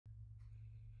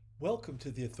Welcome to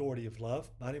the Authority of Love.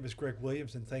 My name is Greg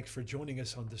Williams, and thanks for joining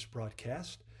us on this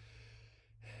broadcast.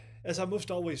 As I most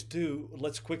always do,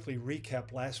 let's quickly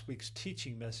recap last week's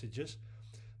teaching messages.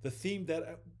 The theme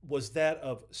that was that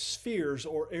of spheres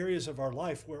or areas of our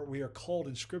life where we are called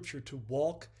in Scripture to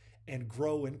walk and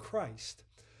grow in Christ.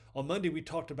 On Monday, we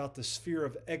talked about the sphere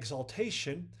of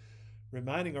exaltation,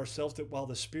 reminding ourselves that while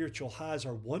the spiritual highs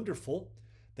are wonderful,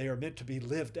 they are meant to be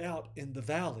lived out in the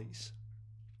valleys.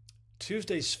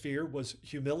 Tuesday's sphere was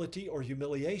humility or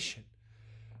humiliation.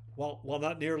 While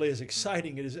not nearly as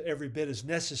exciting, it is every bit as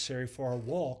necessary for our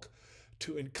walk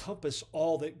to encompass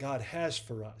all that God has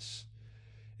for us.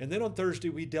 And then on Thursday,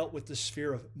 we dealt with the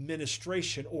sphere of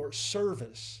ministration or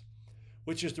service,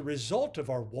 which is the result of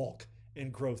our walk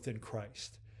and growth in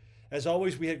Christ. As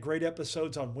always, we had great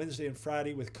episodes on Wednesday and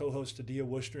Friday with co-hosts Adia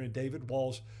Worcester and David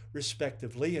Walls,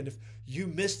 respectively. And if you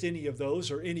missed any of those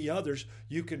or any others,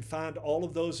 you can find all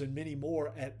of those and many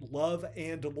more at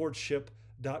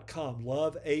loveandlordship.com.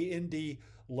 Love, A-N-D,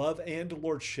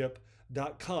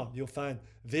 loveandlordship.com. You'll find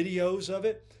videos of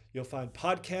it. You'll find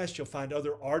podcasts. You'll find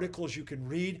other articles you can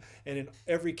read. And in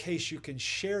every case, you can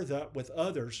share that with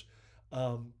others.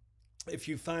 If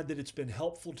you find that it's been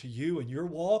helpful to you in your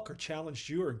walk or challenged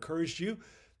you or encouraged you,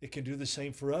 it can do the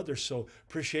same for others. So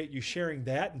appreciate you sharing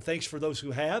that. And thanks for those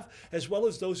who have, as well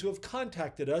as those who have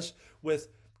contacted us with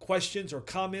questions or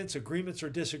comments, agreements or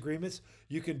disagreements.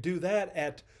 You can do that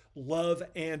at Love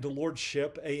and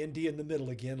Lordship, A-N-D in the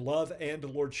middle again,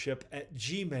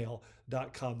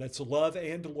 loveandlordship@gmail.com. That's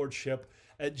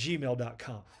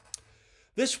loveandlordship@gmail.com.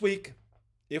 This week,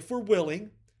 if we're willing,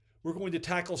 we're going to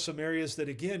tackle some areas that,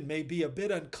 again, may be a bit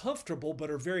uncomfortable,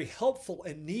 but are very helpful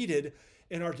and needed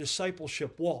in our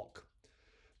discipleship walk.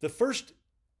 The first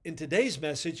in today's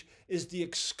message is the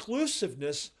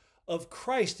exclusiveness of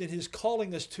Christ in his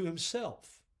calling us to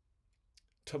himself.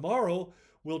 Tomorrow,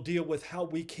 we'll deal with how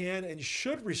we can and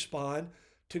should respond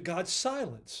to God's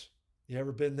silence. You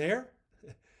ever been there?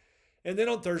 And then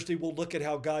on Thursday, we'll look at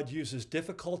how God uses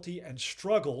difficulty and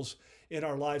struggles in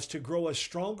our lives to grow us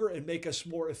stronger and make us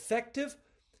more effective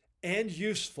and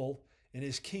useful in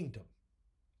his kingdom.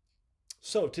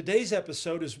 So today's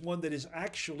episode is one that is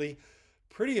actually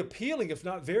pretty appealing, if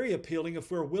not very appealing, if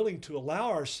we're willing to allow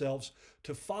ourselves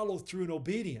to follow through in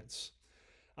obedience.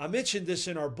 I mentioned this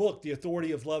in our book, The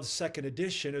Authority of Love, second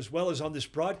edition, as well as on this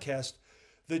broadcast.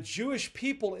 The Jewish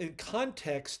people in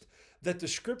context that the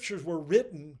scriptures were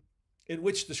written in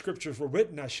which the scriptures were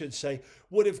written, I should say,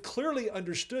 would have clearly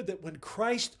understood that when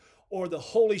Christ or the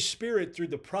Holy Spirit through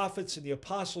the prophets and the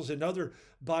apostles and other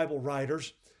Bible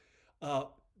writers,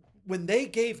 when they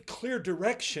gave clear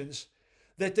directions,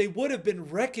 that they would have been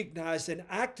recognized and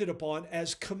acted upon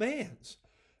as commands,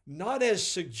 not as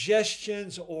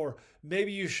suggestions or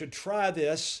maybe you should try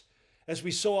this, as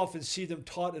we so often see them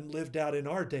taught and lived out in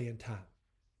our day and time.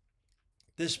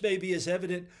 This may be as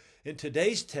evident in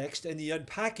today's text and the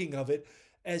unpacking of it,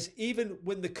 as even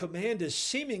when the command is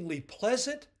seemingly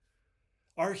pleasant,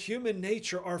 our human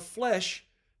nature, our flesh,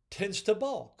 tends to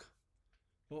balk.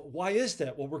 Well, why is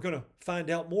that? Well, we're going to find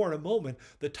out more in a moment.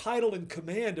 The title and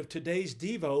command of today's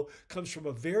Devo comes from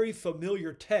a very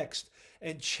familiar text,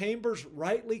 and Chambers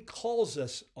rightly calls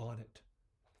us on it.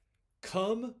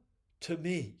 Come to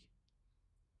me.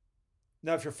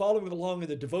 Now, if you're following along in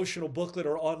the devotional booklet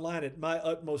or online at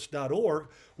myutmost.org,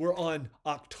 we're on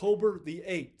October the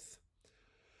 8th.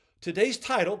 Today's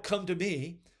title, Come to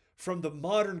Me, from the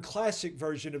modern classic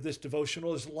version of this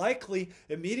devotional, is likely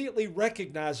immediately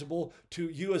recognizable to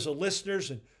you as a listener,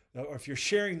 or if you're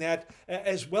sharing that,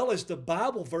 as well as the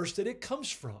Bible verse that it comes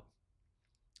from.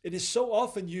 It is so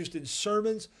often used in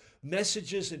sermons,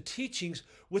 messages, and teachings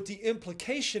with the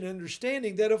implication and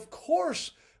understanding that, of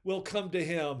course, we'll come to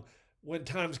him when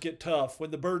times get tough, when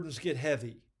the burdens get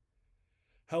heavy.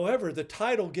 However, the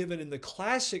title given in the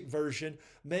classic version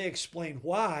may explain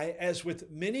why, as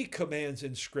with many commands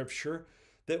in Scripture,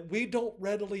 that we don't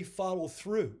readily follow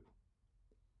through.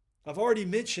 I've already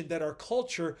mentioned that our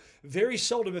culture very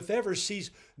seldom, if ever, sees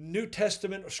New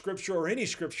Testament Scripture, or any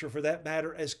Scripture for that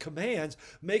matter, as commands,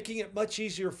 making it much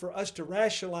easier for us to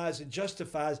rationalize and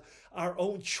justify our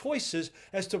own choices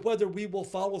as to whether we will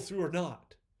follow through or not.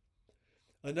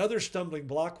 Another stumbling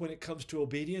block when it comes to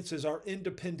obedience is our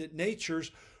independent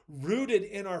natures rooted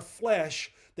in our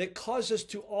flesh that cause us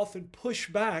to often push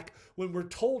back when we're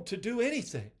told to do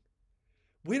anything.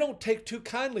 We don't take too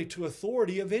kindly to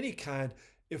authority of any kind,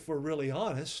 if we're really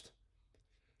honest.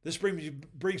 This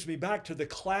brings me back to the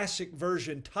classic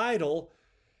version title,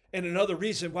 and another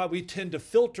reason why we tend to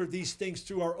filter these things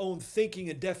through our own thinking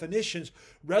and definitions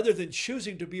rather than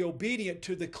choosing to be obedient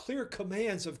to the clear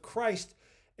commands of Christ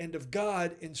and of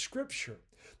God in Scripture.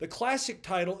 The classic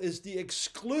title is The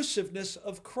Exclusiveness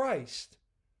of Christ.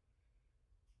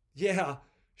 Yeah,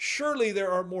 surely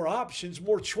there are more options,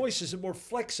 more choices, and more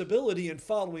flexibility in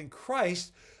following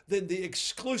Christ than the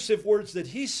exclusive words that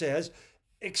he says,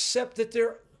 except that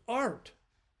there aren't.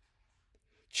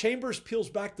 Chambers peels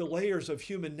back the layers of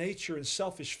human nature and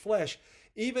selfish flesh,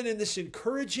 even in this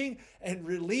encouraging and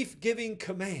relief-giving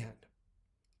command.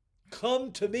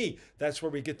 Come to me. That's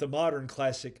where we get the modern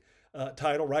classic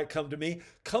title, right? Come to me.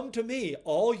 Come to me,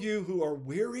 all you who are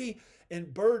weary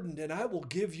and burdened, and I will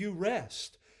give you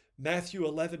rest. Matthew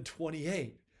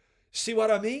 11:28. See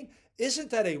what I mean?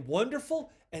 Isn't that a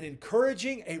wonderful and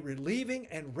encouraging, a relieving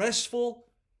and restful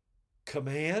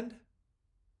command?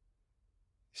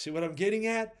 See what I'm getting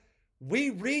at? We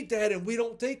read that and we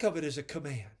don't think of it as a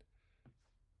command.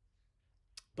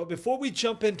 But before we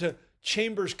jump into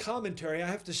Chambers' commentary, I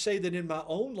have to say that in my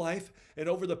own life and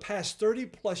over the past 30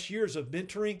 plus years of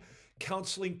mentoring,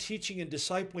 counseling, teaching, and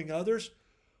discipling others,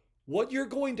 what you're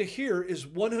going to hear is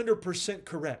 100%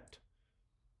 correct.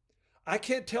 I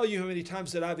can't tell you how many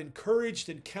times that I've encouraged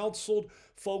and counseled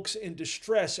folks in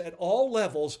distress at all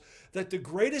levels that the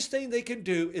greatest thing they can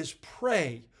do is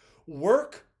pray,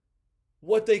 work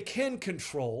what they can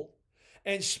control,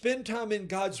 and spend time in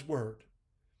God's Word.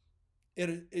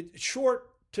 In short,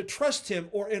 to trust Him,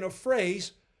 or in a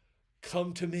phrase,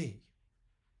 come to me.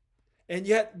 And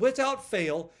yet, without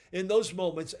fail, in those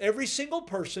moments, every single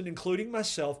person, including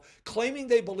myself, claiming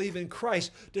they believe in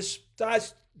Christ,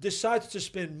 decides to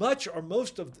spend much or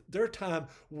most of their time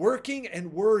working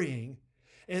and worrying,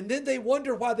 and then they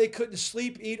wonder why they couldn't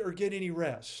sleep, eat, or get any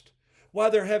rest, why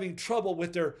they're having trouble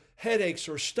with their headaches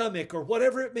or stomach or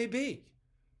whatever it may be.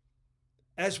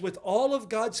 As with all of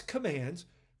God's commands,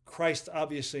 Christ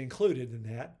obviously included in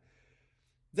that,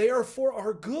 they are for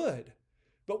our good.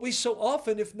 But we so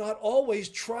often, if not always,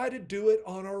 try to do it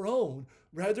on our own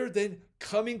rather than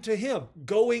coming to Him,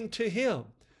 going to Him.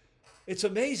 It's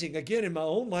amazing, again, in my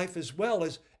own life as well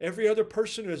as every other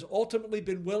person who has ultimately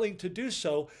been willing to do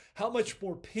so, how much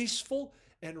more peaceful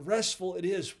and restful it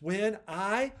is when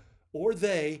I or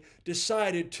they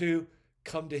decided to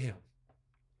come to Him.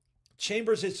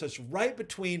 Chambers hits us right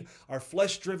between our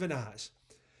flesh-driven eyes.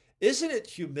 Isn't it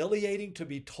humiliating to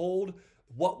be told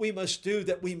what we must do,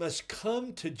 that we must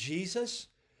come to Jesus?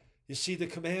 You see the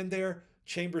command there?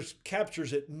 Chambers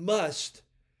captures it, must,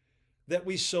 that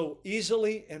we so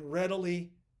easily and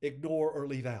readily ignore or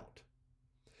leave out.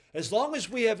 As long as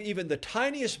we have even the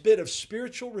tiniest bit of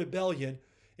spiritual rebellion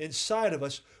inside of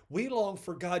us, we long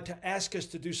for God to ask us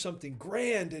to do something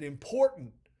grand and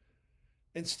important.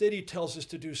 Instead, He tells us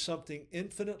to do something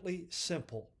infinitely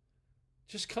simple.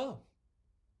 Just come.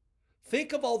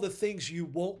 Think of all the things you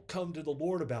won't come to the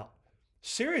Lord about.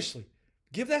 Seriously,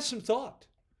 give that some thought.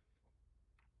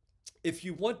 If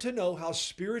you want to know how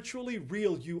spiritually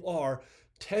real you are,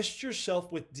 test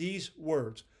yourself with these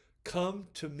words. Come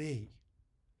to me.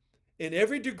 In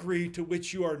every degree to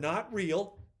which you are not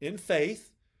real in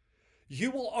faith, you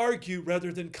will argue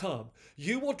rather than come.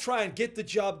 You will try and get the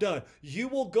job done. You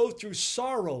will go through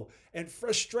sorrow and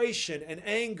frustration and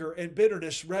anger and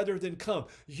bitterness rather than come.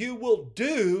 You will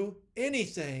do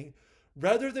anything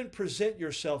rather than present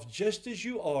yourself just as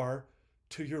you are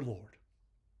to your Lord.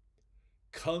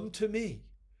 Come to me.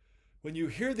 When you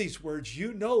hear these words,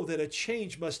 you know that a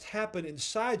change must happen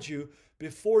inside you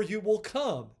before you will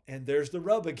come. And there's the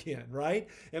rub again, right?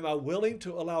 Am I willing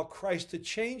to allow Christ to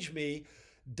change me,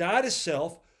 die to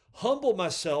self, humble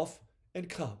myself, and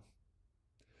come?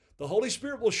 The Holy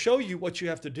Spirit will show you what you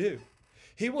have to do.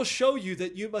 He will show you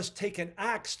that you must take an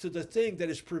axe to the thing that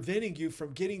is preventing you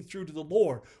from getting through to the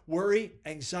Lord. Worry,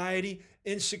 anxiety,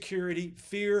 insecurity,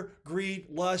 fear, greed,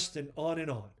 lust, and on and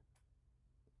on.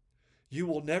 You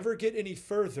will never get any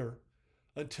further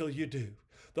until you do.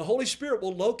 The Holy Spirit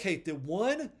will locate the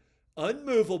one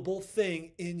unmovable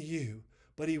thing in you,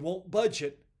 but He won't budge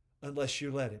it unless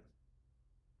you let Him.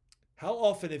 How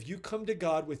often have you come to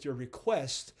God with your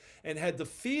request and had the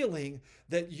feeling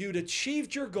that you'd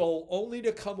achieved your goal only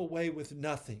to come away with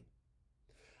nothing?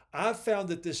 I've found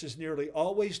that this is nearly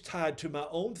always tied to my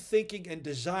own thinking and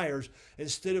desires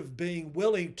instead of being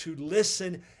willing to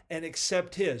listen and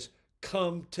accept His.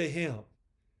 Come to Him.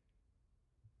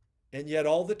 And yet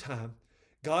all the time,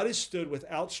 God has stood with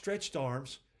outstretched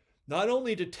arms, not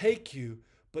only to take you,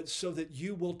 but so that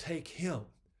you will take Him.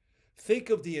 Think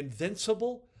of the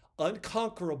invincible,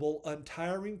 unconquerable,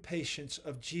 untiring patience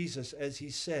of Jesus as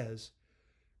He says,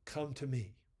 come to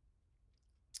me.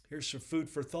 Here's some food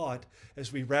for thought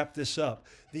as we wrap this up.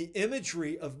 The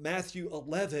imagery of Matthew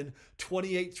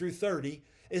 11:28 through 30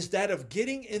 is that of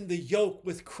getting in the yoke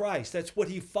with Christ. That's what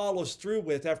He follows through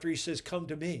with after He says, come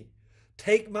to me.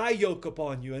 Take my yoke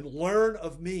upon you and learn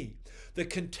of me. The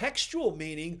contextual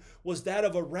meaning was that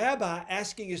of a rabbi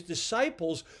asking his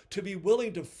disciples to be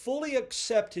willing to fully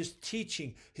accept his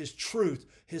teaching, his truth,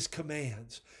 his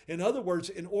commands. In other words,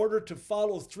 in order to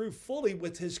follow through fully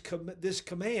with this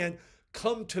command,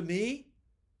 come to me,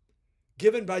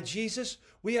 given by Jesus,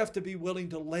 we have to be willing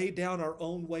to lay down our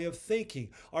own way of thinking,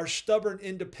 our stubborn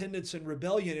independence and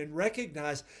rebellion, and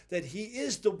recognize that he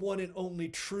is the one and only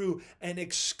true and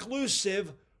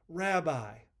exclusive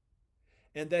rabbi,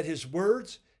 and that his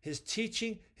words, his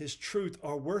teaching, his truth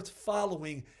are worth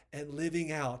following and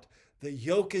living out. The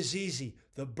yoke is easy,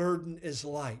 the burden is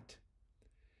light.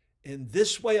 In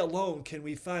this way alone can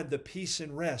we find the peace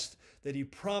and rest that he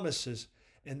promises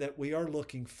and that we are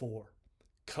looking for.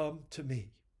 Come to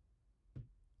me.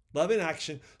 Love in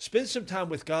action. Spend some time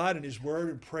with God and his word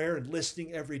and prayer and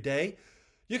listening every day.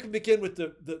 You can begin with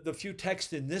the few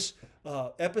texts in this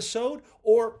episode,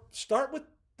 or start with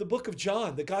the book of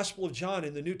John, the Gospel of John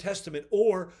in the New Testament,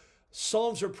 or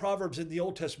Psalms or Proverbs in the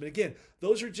Old Testament. Again,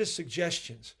 those are just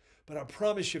suggestions, but I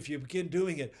promise you, if you begin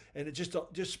doing it and just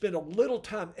spend a little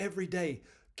time every day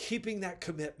keeping that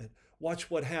commitment, watch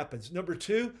what happens. Number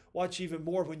two, watch even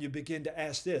more when you begin to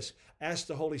ask this. Ask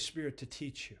the Holy Spirit to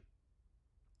teach you.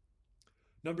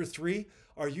 Number three,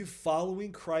 are you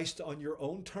following Christ on your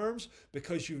own terms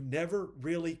because you never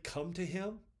really come to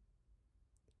him?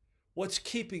 What's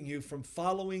keeping you from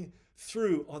following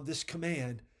through on this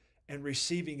command and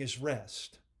receiving his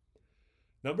rest?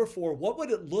 Number four, what would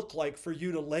it look like for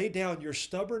you to lay down your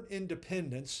stubborn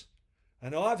independence? I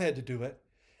know I've had to do it.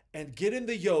 And get in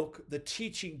the yoke, the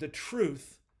teaching, the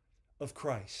truth of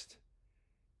Christ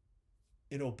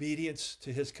in obedience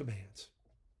to his commands.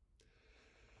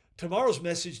 Tomorrow's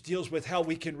message deals with how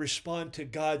we can respond to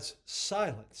God's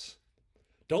silence.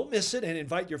 Don't miss it, and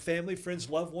invite your family, friends,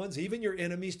 loved ones, even your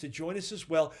enemies to join us as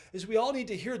well, as we all need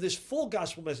to hear this full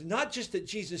gospel message, not just that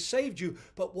Jesus saved you,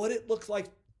 but what it looks like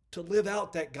to live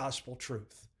out that gospel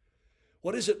truth.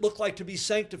 What does it look like to be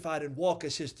sanctified and walk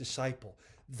as his disciple?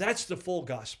 That's the full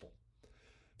gospel.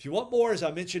 If you want more, as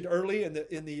I mentioned early in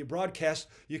the broadcast,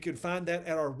 you can find that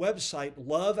at our website,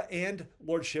 Love and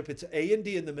Lordship. It's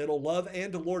A&D in the middle,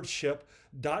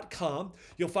 loveandlordship.com.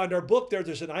 You'll find our book there.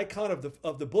 There's an icon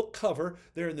of the book cover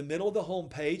there in the middle of the home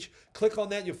page. Click on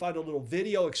that. You'll find a little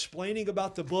video explaining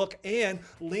about the book and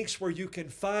links where you can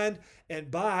find and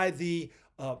buy the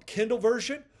Kindle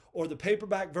version or the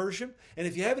paperback version. And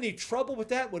if you have any trouble with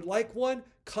that, would like one,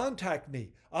 contact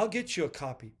me. I'll get you a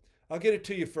copy. I'll get it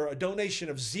to you for a donation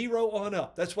of $0 on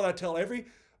up. That's what I tell every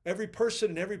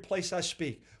person in every place I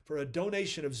speak, for a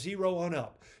donation of $0 on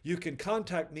up. You can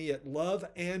contact me at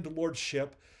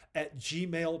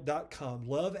loveandlordship@gmail.com.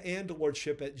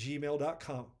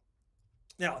 Loveandlordship@gmail.com.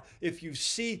 Now, if you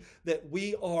see that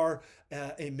we are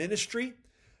a ministry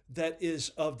that is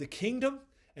of the kingdom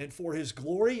and for his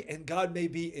glory, and God may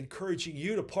be encouraging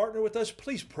you to partner with us,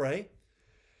 please pray.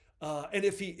 And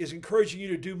if he is encouraging you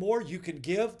to do more, you can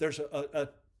give. There's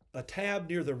a tab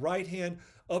near the right-hand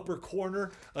upper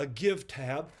corner, a give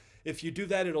tab. If you do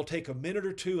that, it'll take a minute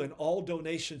or two, and all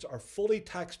donations are fully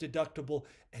tax deductible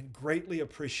and greatly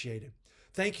appreciated.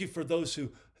 Thank you for those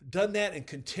who done that and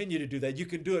continue to do that. You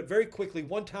can do it very quickly,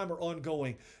 one time or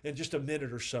ongoing, in just a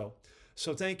minute or so.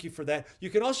 So thank you for that. You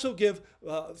can also give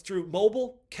through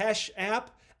mobile Cash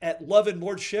App at Love and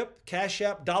Lordship, Cash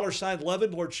App, $ Love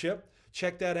and Lordship.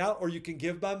 Check that out, or you can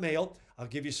give by mail. I'll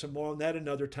give you some more on that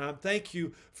another time. Thank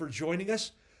you for joining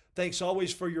us. Thanks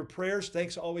always for your prayers.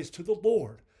 Thanks always to the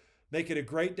Lord. Make it a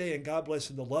great day, and God bless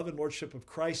in the love and lordship of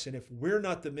Christ. And if we're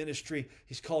not the ministry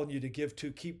he's calling you to give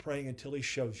to, keep praying until he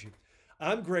shows you.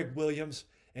 I'm Greg Williams,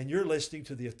 and you're listening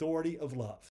to The Authority of Love.